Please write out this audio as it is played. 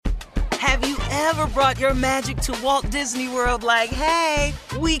Have you ever brought your magic to Walt Disney World like, hey,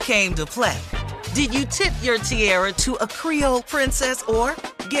 we came to play? Did you tip your tiara to a Creole princess or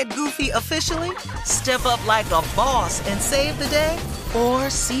get goofy officially? Step up like a boss and save the day? Or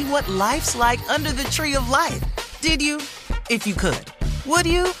see what life's like under the tree of life? Did you? If you could. Would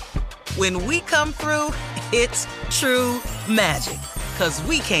you? When we come through, it's true magic. 'Cause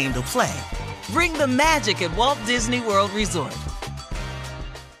we came to play. Bring the magic at Walt Disney World Resort.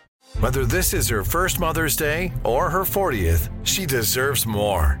 Whether this is her first Mother's Day or her 40th, she deserves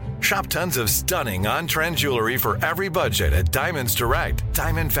more. Shop tons of stunning on-trend jewelry for every budget at Diamonds Direct.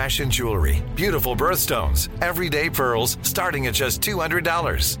 Diamond fashion jewelry, beautiful birthstones, everyday pearls starting at just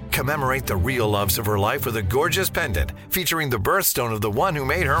 $200. Commemorate the real loves of her life with a gorgeous pendant featuring the birthstone of the one who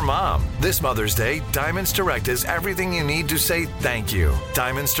made her mom. This Mother's Day, Diamonds Direct is everything you need to say thank you.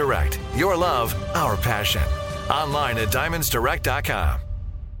 Diamonds Direct. Your love, our passion. Online at diamondsdirect.com.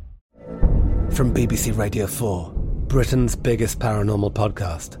 From BBC Radio 4, Britain's biggest paranormal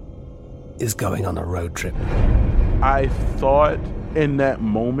podcast is going on a road trip. I thought in that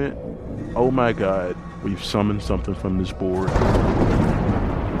moment, oh my God, we've summoned something from this board.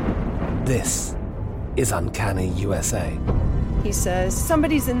 This is Uncanny USA. He says,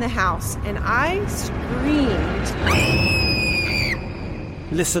 somebody's in the house, and I screamed.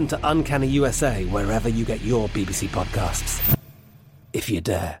 Listen to Uncanny USA wherever you get your BBC podcasts, if you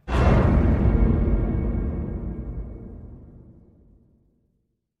dare.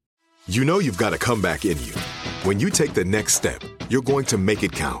 You know you've got a comeback in you. When you take the next step, you're going to make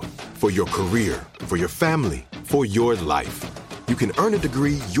it count. For your career, for your family, for your life. You can earn a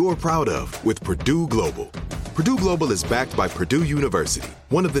degree you're proud of with Purdue Global. Purdue Global is backed by Purdue University,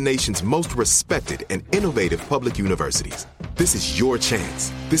 one of the nation's most respected and innovative public universities. This is your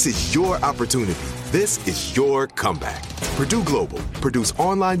chance. This is your opportunity. This is your comeback. Purdue Global, Purdue's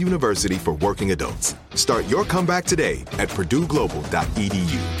online university for working adults. Start your comeback today at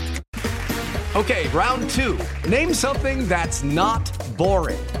purdueglobal.edu. Okay, round two. Name something that's not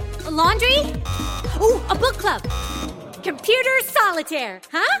boring. A laundry? Ooh, a book club. Computer solitaire,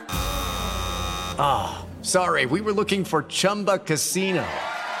 huh? Ah, sorry, we were looking for Chumba Casino.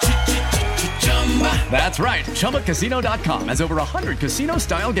 That's right, ChumbaCasino.com has over 100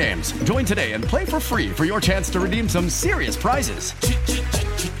 casino-style games. Join today and play for free for your chance to redeem some serious prizes.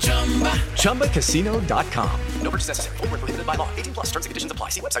 ChumbaCasino.com. No purchase necessary. Void where prohibited by law. 18+ terms and conditions apply.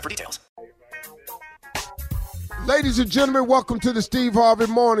 See website for details. Ladies and gentlemen, welcome to the Steve Harvey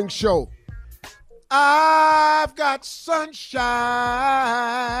Morning Show. I've got sunshine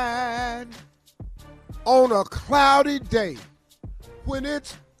on a cloudy day when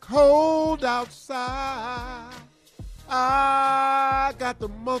it's cold outside. I got the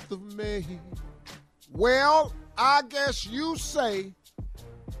month of May. Well, I guess you say,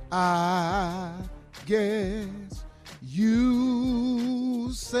 I guess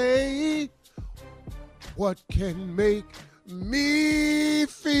you say, what can make me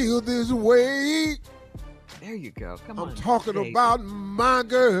feel this way? There you go. Come on. I'm talking about my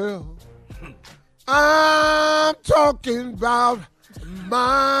girl. I'm talking about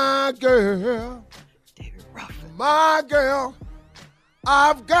my girl. David Ruffin. My girl.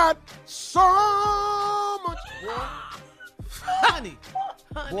 I've got so much. Honey.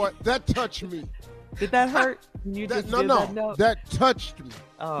 Boy, that touched me. Did that hurt? You just did that note? That touched me.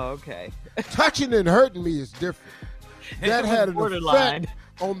 Oh, okay. Touching and hurting me is different. That had an borderline effect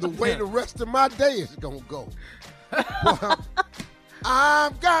on the way the rest of my day is going to go. Well,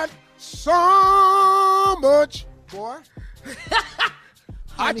 I've got so much, boy.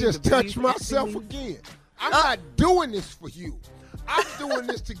 I just touched myself again. I'm not doing this for you. I'm doing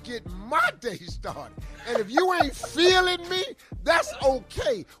this to get my day started. And if you ain't feeling me, that's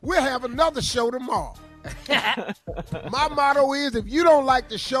okay. We'll have another show tomorrow. My motto is, if you don't like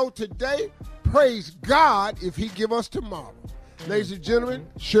the show today, praise God if he give us tomorrow. Ladies and gentlemen,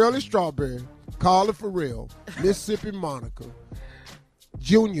 Shirley Strawberry, Carla Farrell, Mississippi Monica,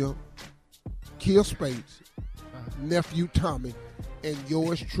 Junior, Kill Spades, Nephew Tommy, and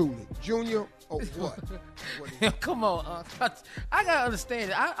yours truly. Junior, oh, what? Come on, I gotta understand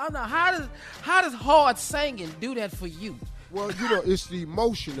it. I don't know, how does hard singing do that for you? Well, you know, it's the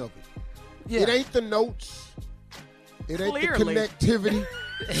emotion of it. Yeah. It ain't the notes. It ain't Clearly. the connectivity.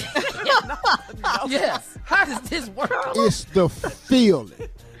 No. Yes. How does this work? It's the feeling.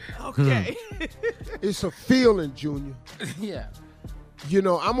 Okay. It's a feeling, Junior. Yeah. You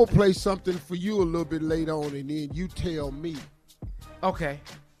know, I'm going to play something for you a little bit later on, and then you tell me. Okay.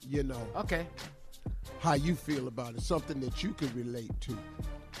 You know. Okay. How you feel about it. Something that you can relate to.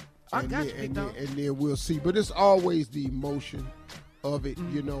 I got you, and then we'll see. But it's always the emotion of it,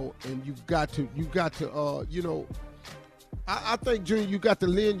 you know, and you got to, you know, I think, Junior, you got to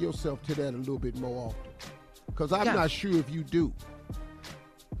lend yourself to that a little bit more often, because I'm not sure if you do.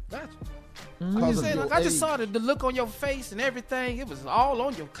 Gotcha. I'm saying, like, I just saw the look on your face and everything. It was all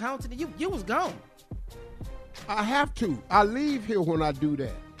on your countenance. You was gone. I have to. I leave here when I do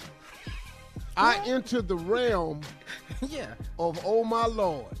that. I enter the realm of oh my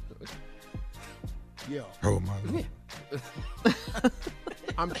Lord. Yeah. Oh my Lord.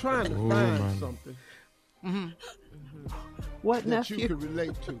 I'm trying to find something what that nephew? you can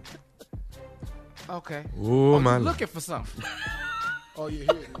relate to. Okay. Oh my you Lord. looking for something. Oh, yeah,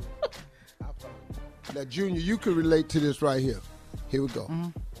 here it is. I found it. Now, Junior, you can relate to this right here. Here we go.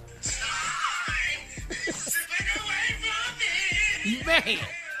 Man.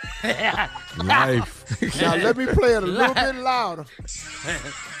 Life. Now, let me play it a little bit louder.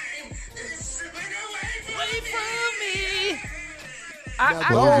 Now,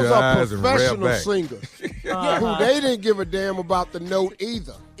 those are professional singers who they didn't give a damn about the note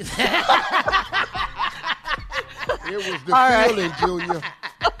either. It was the feeling, Junior.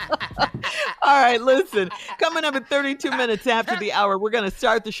 All right, listen. Coming up at 32 minutes after the hour, we're going to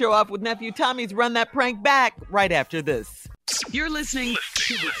start the show off with Nephew Tommy's Run That Prank Back right after this. You're listening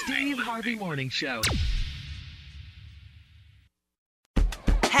to the Steve Harvey Morning Show.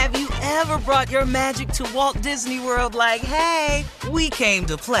 Have you ever brought your magic to Walt Disney World like, hey, we came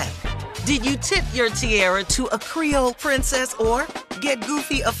to play? Did you tip your tiara to a Creole princess or get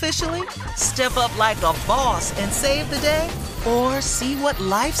goofy officially? Step up like a boss and save the day? Or see what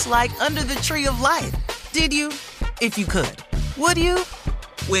life's like under the tree of life? Did you? If you could. Would you?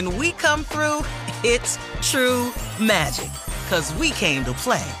 When we come through, it's true magic. 'Cause we came to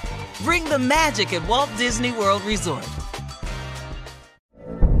play. Bring the magic at Walt Disney World Resort.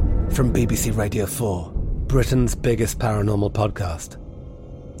 From BBC Radio 4, Britain's biggest paranormal podcast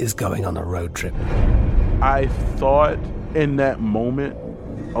is going on a road trip. I thought in that moment,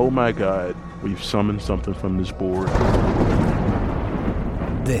 oh my God, we've summoned something from this board.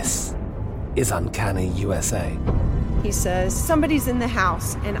 This is Uncanny USA. He says, somebody's in the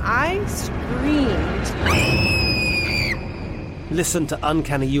house, and I screamed. Listen to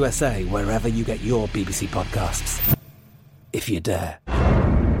Uncanny USA wherever you get your BBC podcasts, if you dare.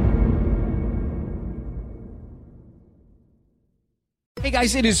 Hey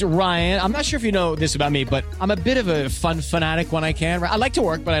guys, it is Ryan. I'm not sure if you know this about me, but I'm a bit of a fun fanatic when I can. I like to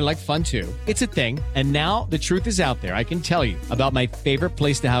work, but I like fun too. It's a thing. And now the truth is out there. I can tell you about my favorite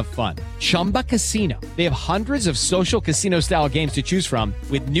place to have fun. Chumba Casino. They have hundreds of social casino style games to choose from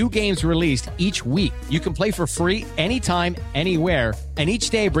with new games released each week. You can play for free anytime, anywhere. And each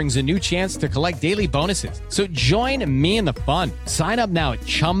day brings a new chance to collect daily bonuses. So join me in the fun. Sign up now at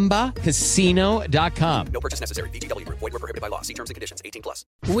ChumbaCasino.com. No purchase necessary. VGW Group. Void where prohibited by law. See terms and conditions. 18+.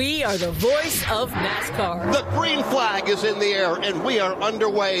 We are the voice of NASCAR. The green flag is in the air, and we are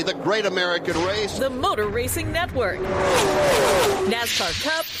underway. The Great American Race. The Motor Racing Network. NASCAR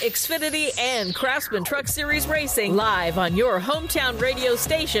Cup, Xfinity, and Craftsman Truck Series Racing live on your hometown radio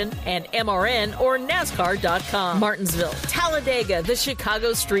station and MRN or NASCAR.com. Martinsville, Talladega, the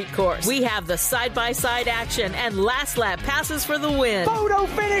Chicago Street Course. We have the side-by-side action and last lap passes for the win. Photo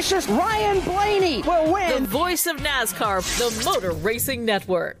finishes. Ryan Blaney will win. The voice of NASCAR, the Motor Racing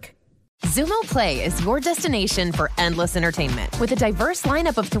Network. Xumo Play is your destination for endless entertainment. With a diverse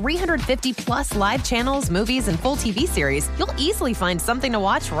lineup of 350-plus live channels, movies, and full TV series, you'll easily find something to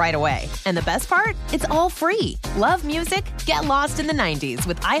watch right away. And the best part? It's all free. Love music? Get lost in the 90s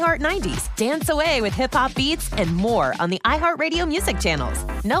with iHeart 90s, dance away with hip-hop beats, and more on the iHeartRadio music channels.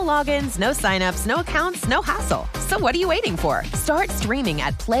 No logins, no signups, no accounts, no hassle. So what are you waiting for? Start streaming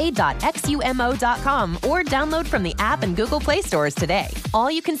at play.xumo.com or download from the app and Google Play stores today.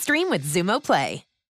 All you can stream with Xumo Play.